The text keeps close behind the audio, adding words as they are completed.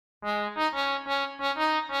I'm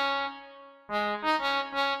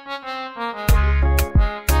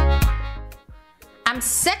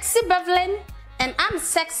Sexy Bevelin, and I'm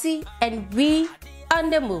sexy, and we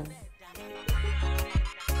on the move.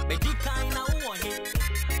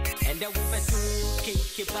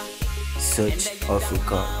 Search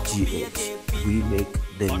Africa GH. We make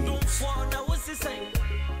the news.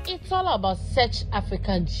 It's all about Search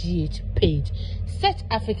African GH page. Search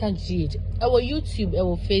African GH. Our YouTube,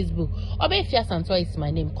 our Facebook. Obefia Santoa is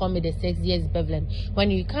my name. Call me the sexiest Bevelin.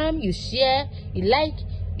 When you come, you share, you like,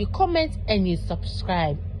 you comment, and you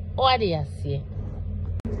subscribe. What do you say?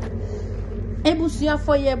 Ebusia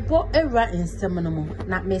for your bo era in seminal.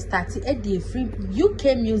 Not me started at the free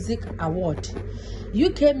UK Music Award.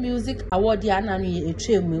 UK Music Award ya na no ye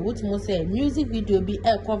etwe mu wotumo say music video bi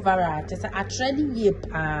e cover just a trending ye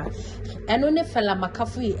pa eno ne fela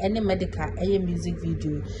makafo yi ene Medikal eye music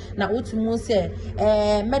video na wotumo say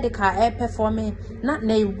Medikal performing na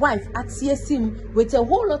wife atie sim with a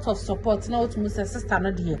whole lot of support na wotumo say sister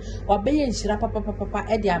no de obeye nhira papa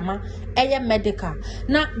e de ama eye Medikal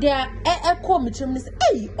na there ko mitrim ni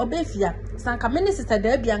say obefia sanka many sister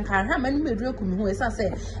there bi anka ha mani medru ku mi hu e say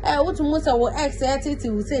wotumo say wo ex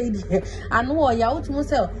titi we say die anu ya wotumo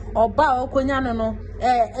say oba okonya no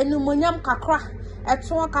enumonyam kakra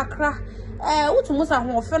eto kakra wotumo say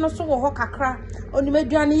hofe no so wo ho kakra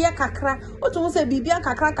onimaduane ye kakra wotumo say bibia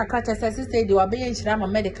kakra chese sister de wabe nhira ma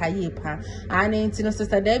Medikal ye pa ani ntino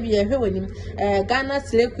sister there bi ehwe wanim Ghana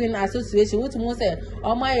Slay Queen Association wotumo say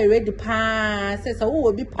o ma ready pa say so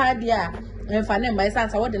wo bi pa dia emfa ne mba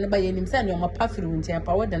isansa wo de ne ba yenim se ne o ma pa firi ntia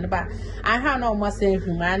pa wo de ne ba aha na o ma se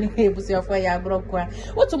hwuma ne ebusu fo ya grokwa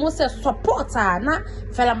wotumo say support na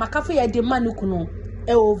fela makafo ya de manukunu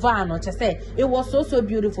over no say it was so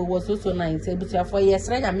beautiful, was so nice. Ebusu fo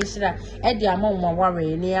yesra ya mishira e de amom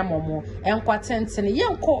ware ne amomo enkwa tenten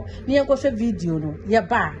yenko ne yenko hwe video no ye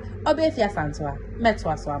ba obefia santoa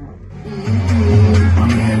metwa so ama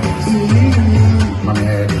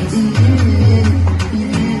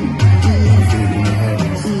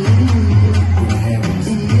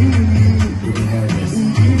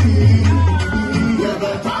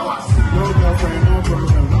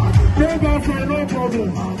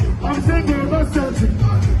I'm single, not searching.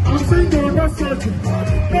 I'm single, not searching.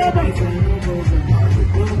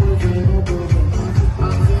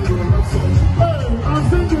 I'm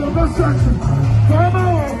single, not searching. Come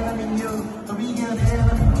on.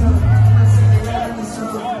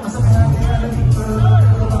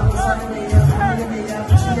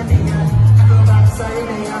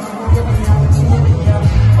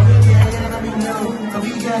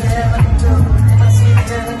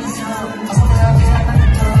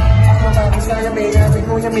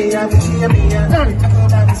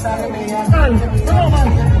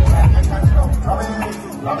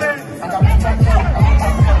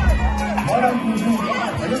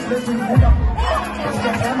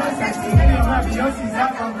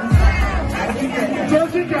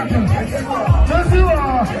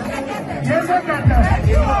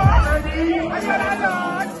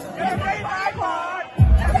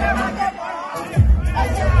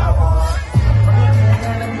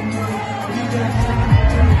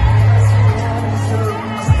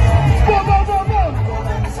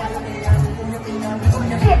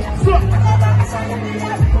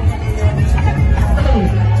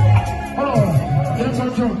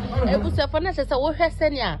 Ebusu fo na chese wo hwese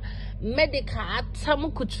ne Medikal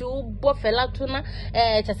atam kutu bo fela to na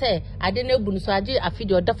chese ade na ebu so age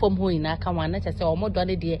afidi oda fom ho ina ka wan na chese omodo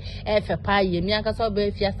ne de efe pa ye mi anka so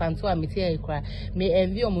be fia santo a meti e kra me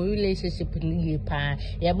envy omo relationship ni ye pa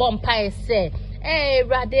ye bom pa se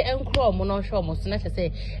rade enkro omo no hwe omo so na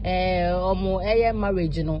chese omo eye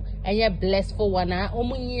marriage no eye blessful one na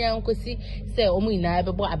omo nyia nkosi se omo ina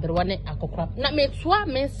ebebo aberwa ne akokra na me toa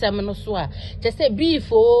me nsem no so a chese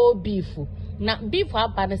beef na beef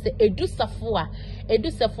abana se edu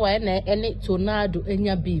Safowaa na ene tornado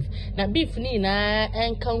enya beef na beef ni na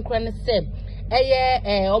enkankra ne se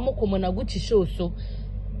eye omokomo na guchi show so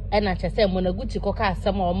ena chese mo na guchi koka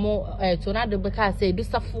asem omo tornado be ka se edu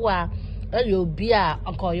Safowaa ayo bia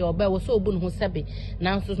ankoyo oba wo so obu no sebe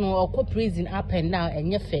nanso no okọ prison up and down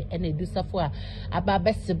enye fe ena edu Safowaa aba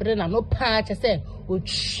besebre na no pa chese o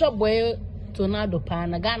tshobwe tornado pa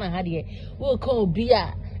na Ghana ha de wo ka obi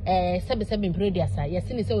a sebe imprediasa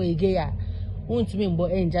yesini se we gay a wontumi mbo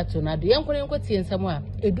enja tornado yenko tie nsam a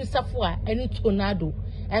edu Safowaa eni tornado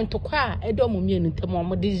entokwa edom mienu ntem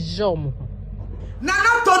omo de jom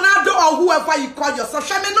Nana tornado or whoever you call yourself.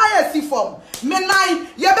 Shame no ye form. Me nine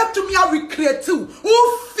ye bet to me a recreate too.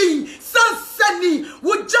 Ufi sansani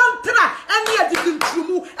wo jantra any a didn't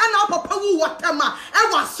trumu and our papa who watama. I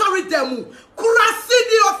was sorry them.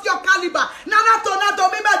 Kurasini of your caliber. Nana Tornado,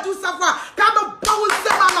 maybe do Safowaa. Come on, power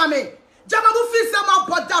Semame. Jamamufi Sama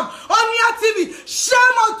Podam. On your TV.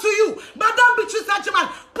 Shame on to you. Madam Bichu Sachiman.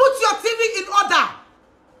 Put your TV in order.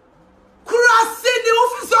 Kurasini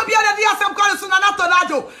office of your idea some calling Nana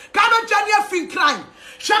Tornado. Come on, Jenny Fin crime.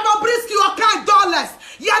 Shama Brisky or kind dollars.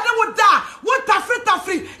 Yada would die. What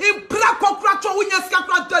tafri in Prako Krato when you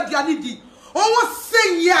scapra Dianidi. Oh,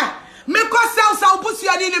 say yeah. Make ourselves our pussy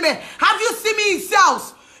and enemy. Have you seen me in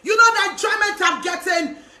cells? You know the enjoyment I'm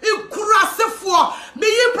getting in Kurasefua. Me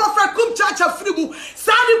ye prophet kum church of Fribu.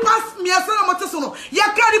 Sadi pass me as a motosono.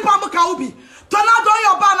 Yakari Pamakaubi. Tornado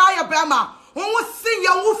your banner, your bama. Oh, sing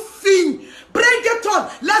your thing. Bring it on.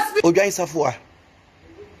 Let's be. Ojan Safowaa.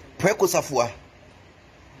 Preko Safowaa.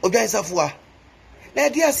 Ojan Safowaa. Na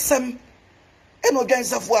dia sam. En Ojan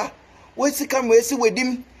Safowaa. We see come we see with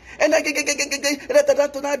him. And I get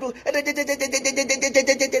tornado.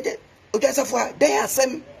 Ojan Safowaa, there are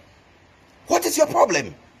some. What is your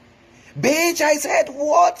problem? Bitch, I said,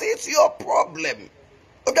 what is your problem?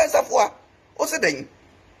 Ojan Safowaa, what's the thing?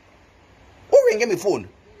 Who ring me phone?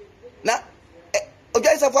 Now,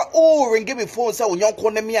 Ojan Safowaa, who ring me phone? So you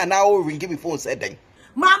call me and now ring me phone. Said then.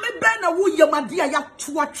 Mammy Ben, a woo your madia ya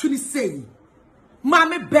to actually say.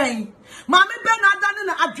 Mammy Ben adane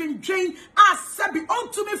na adwenjwen a sabi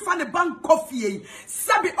onto me fa ne bank coffee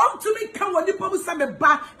sabi onto me kan woni pom sabe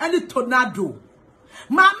ba any tornado.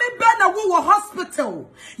 Mammy Ben a wo hospital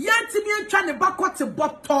yantimi antwa ne ba kwete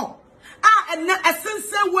botto a ene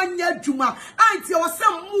esense wanya adwuma anti wo se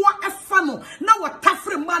mmoa efa no na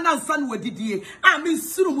wotafre ma na nsa no wadidie a me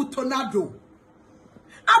nsuru mu tornado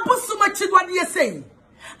abosuma chidwade yesei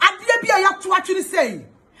ade bia ya to atwiri sei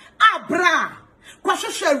abra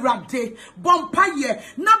kwahwehwe rade bompaye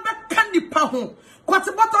na beka nipa ho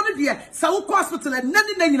kwate boto ne de sa wo hospital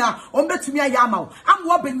nani na nyina o betumi ayama wo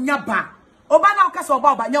amwo benya ba oba na okasa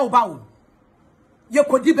oba nya oba wo ye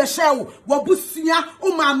kodi be hyew wo busua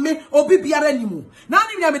o maame obi biara nimu na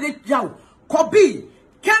ni me de jaw kobi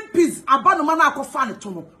campus abanoma na akofa ne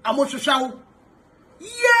to no amohwehwa wo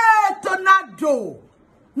ye tornado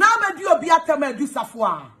na be obi atama du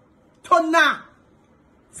Safowaa tona.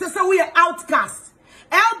 Sasa we are outcast.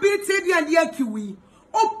 LBTD and Yakiwi.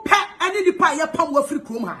 Ope any the pa ya pam wa free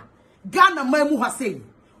krom ha. Ghana mamu ha say.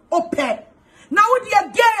 Ope. Now we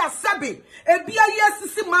dey gay asabe. E bia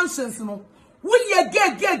yesisi mansions no. We ye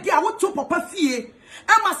gay. What to papa fie.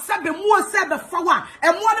 Emma sabe mu sabe fawa. E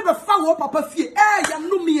mo ne be fawa papa fie. Ya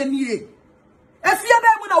no me ani e. E fie be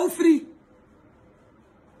mu na wo free.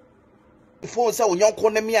 Phone say onyon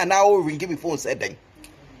call me and now ring me phone said then.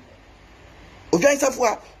 Ojan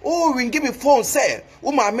Safowaa, oh, ring give me phone, say,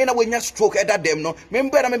 oh, my men when you stroke at that them, no,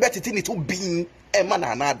 remember I'm better to to be a man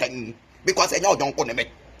and because I know don't call me.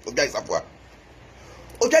 Ojan Safowaa.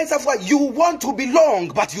 Ojan Safowaa, you want to belong,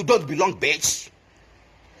 but you don't belong, bitch.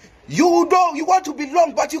 You want to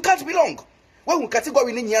belong, but you can't belong. When we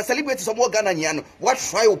category in here, celebrate some more Ghanaian, what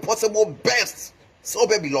try possible best, so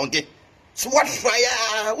be belonging. So what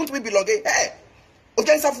try, won't we belonging? Hey,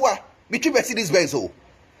 Ojan Safowaa, me keep Mercedes Benz, oh.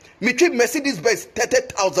 Me trip Mercedes Benz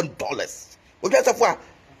 $30,000. Ojan Safowaa,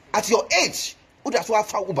 at your age, who does what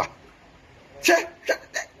for Uber?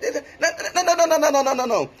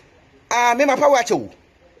 No. Me my power watch you.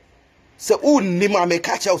 So who ni ma me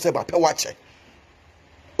catch you say my power watch.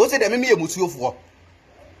 O say dem me emusuo for.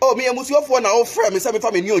 Oh me emusuo for na o frɛ me say me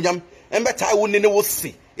fa me ni onyam. Embetter I won ne wo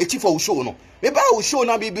si. E chief o show no. Me ba o show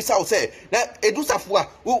na be bisa o say na edu Safowaa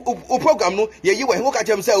o program no ye yi we ho ka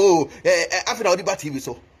chem say oh after na Odiba TV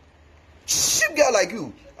so. Ship girl like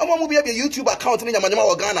you. I'm gonna be a YouTube account in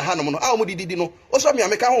Yamanyama Ghana Hanamono. I'll did no. Also, me, I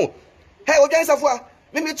make a home. Hey, Ojan Safowaa,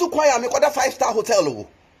 maybe too quiet. I make a 5-star hotel.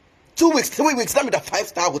 2 weeks, 3 weeks, let me the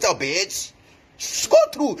 5-star hotel, bitch. Go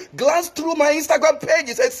through, glance through my Instagram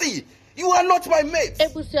pages and see. You are not my mate.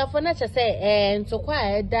 Ebusia for nature say, and so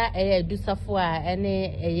quiet that do Safowaa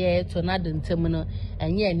any tornado in terminal,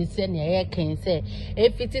 and ye and senior can say,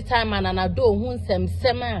 if it's time and I do whom some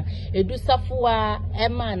sema, a do Safowaa, a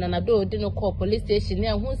man and I do didn't call police station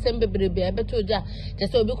near whom some baby be able to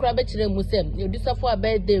just so be crabbage musem. You do Safowaa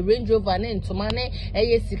bed the Range Rover and to money, a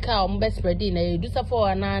yes, cow, best spreading, a do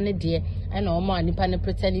Safowaa and dear. And no more nipa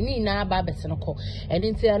pretending na baba senoko and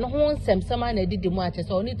in say no one sem sama na didi mu ache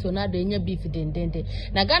so oni to na de nya beef dendende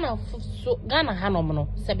na Ghana hanom no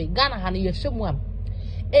sebe Ghana hano ye hwemu am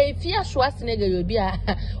e fia so asenega yo bia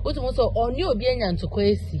otumo so oni obi anya ntoko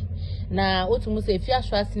esi na otumo so e fia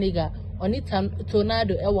so asenega oni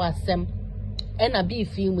tornado e wa asem ena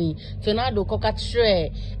beef mu tornado koka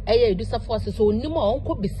tre eye edu Safowaa so onimo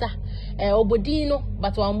onko bisa obodino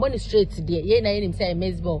but one born straight there ye na him say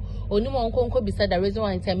Mezball oni mo nkonko bisa the reason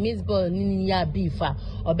why say Mezball ni ya beef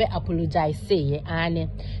obe apologize say ane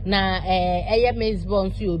na eye Mezball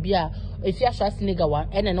nso obi a if you are nigga one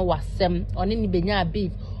ene no wasem oni ni benya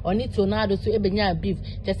beef oni tornado so ebenya beef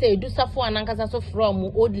just say do Safowaa nankasa so from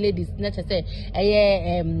old ladies na just say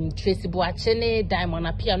Tracy Boachene Diamond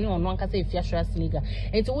apia no ono ankasa if you are nigga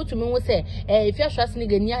enti wotumi wo say if you are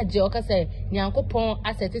nigga ni age o ka say nyankopon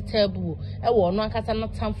asset table e wo ono ankasa no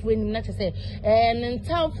tamfo enim na just say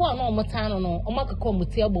ntamfo a no omotan no omakaka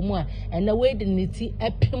omuti abomu a ena we de niti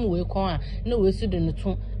apim we kon a na we su de no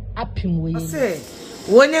to apim we say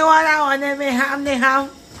woni wana me ham ne ham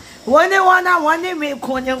woni wana woni me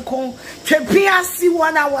konyenko twepia si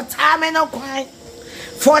wana watame no kwan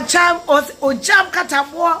for cham o jam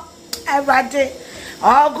katabo everyday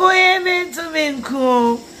ogoye me to me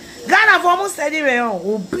nku Ghana for mo steady we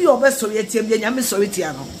obi obesori etiem ye nyame sori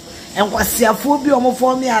tia no enkwasiafo bi omo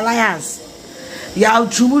form alliance ya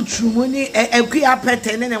trumu ni ekua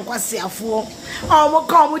petene ne enkwasiafo omo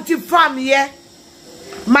ka omo ti fam ye.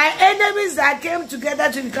 My enemies that came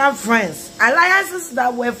together to become friends, alliances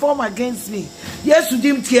that were formed against me. Yes, to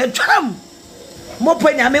them tear tram. Mo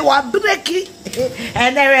penya me wa breaki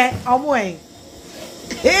and there omwe.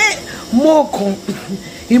 Mo kon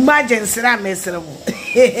imagine sira mesra mo.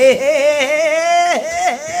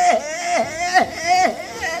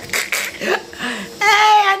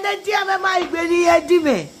 And the dear my baby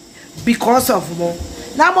edime because of mo.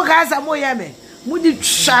 Na mo gaza mo yeme. Mo di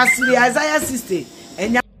chasiri Isaiah sister.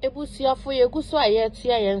 Ebusuafo ye guso aye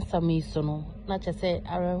tua ye nsamiso no na chese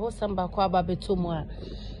areho samba kwa babeto mu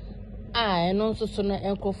a eno nso so no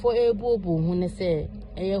enkofo ebuobu hu ne se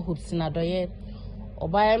eye hopes na doye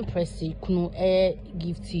oba empress kunu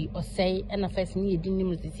gifty osei na first ni edi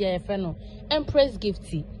nim sisi aye fe no empress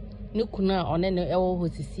gifty ne kunu a one ne ewo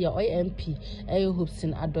hosisi a oy MP eye hopes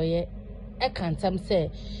na doye ekantam se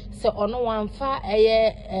ono wanfa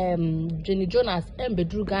eye Twene Jonas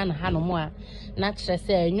embedru Ghana hanomo a na kire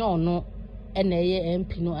se enyo no na eye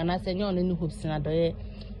MP no anase enyo no ni hopes na doye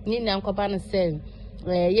ni nyankoba no se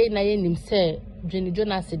ye na ye nim se Twene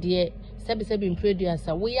Jonas de sebi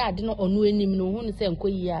producer we ya ade no ono enim no hu ne se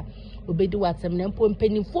nkoyi a obedi watem na mpo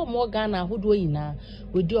mpanimfo mo Ghana ahodo yina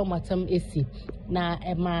odi omatam esi na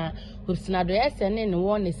ema hopsinado esene ne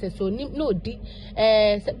won se so nim na odi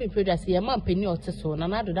sebi producer ye ma mpani ote so na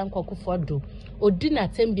nado dan kokofo do odi na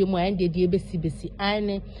tembi mu ande de besi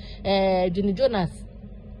ane Twene Jonas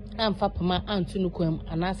amfa pama antunu kwam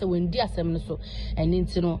anase wendi asem no so eni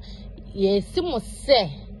ntino ye simo se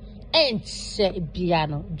enche bia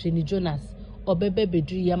no Twene Jonas obebe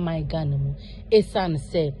bedru ye my Ghana mu esan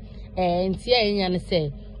se ntia enya ne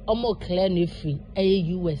se omo clear no free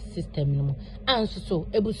US system no anso so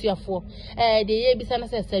ebusuafo de ye bisa na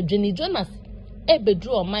se Twene Jonas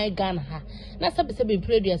bedru o my Ghana ha na sabe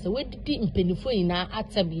producer we didi mpenifo ina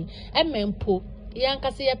atabi emempo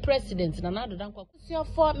yankase ye president na nado dan kwa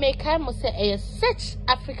for make I must say a search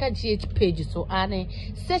Africa GH page so ane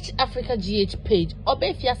search Africa GH page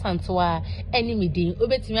obefia santoa enemy din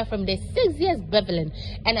obetimi from the 6 years Beverland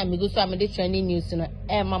and amigo so amede trending news no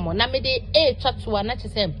mamo na mede twatoa na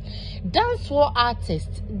chese dancehall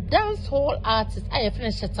artist I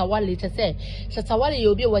finish Shatawale chese Shatawale ye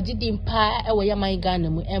obi wagidi mpa e wo yaman Ghana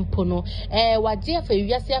mu empo no wagye afa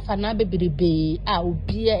wiase afa na bebirebe a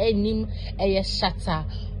obi enim Shatta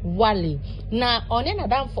Wale na one na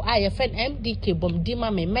danfo a ye friend MDK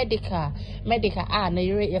bomdima me medical na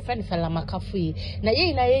ye friend fela makafu na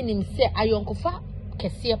ye na ye nim se ayonkofa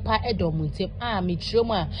kese pa edomuntem a me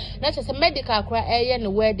tremu a na chese medical kra eye ne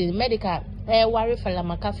wedding medical ware fela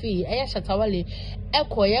makafu eye Shatta Wale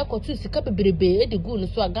ekoye kotu sika bebrebe edigu no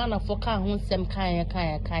so Ghana fo ka ho nsem kan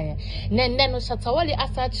nenne no Shatta Wale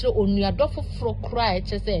asa kire onuadofo fro kra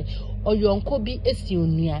chese oyonko bi esi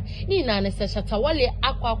onua ni na ne se Shatta Wale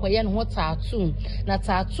akwaye no ho tattoo na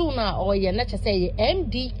tattoo na oye na chese ye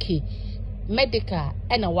MDK Medikal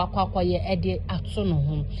ena wakwaye ede ato no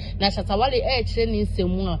ho na Shatta Wale kire ni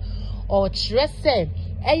nsemu a o kire se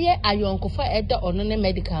eye ayonkofa ede ono ne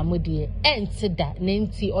Medikal modie entida na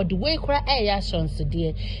nti o de we kra ya chance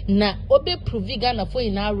de na obe prove Ghana for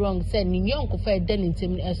ina wrong say ni yonkofa ede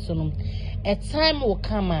ntem eso no a time will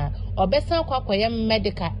come obesan kwakoye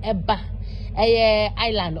Medikal eba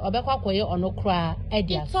island obekwakoye onokra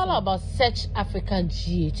edia. It's all about Search African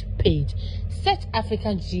GH page. Search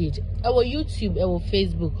African GH. Our YouTube, our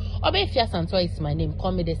Facebook. Obefia Santoa is my name.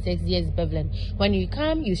 Call me the 6 years Beverland. When you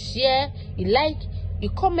come, you share, you like, you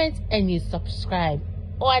comment, and you subscribe.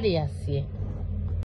 All they are here.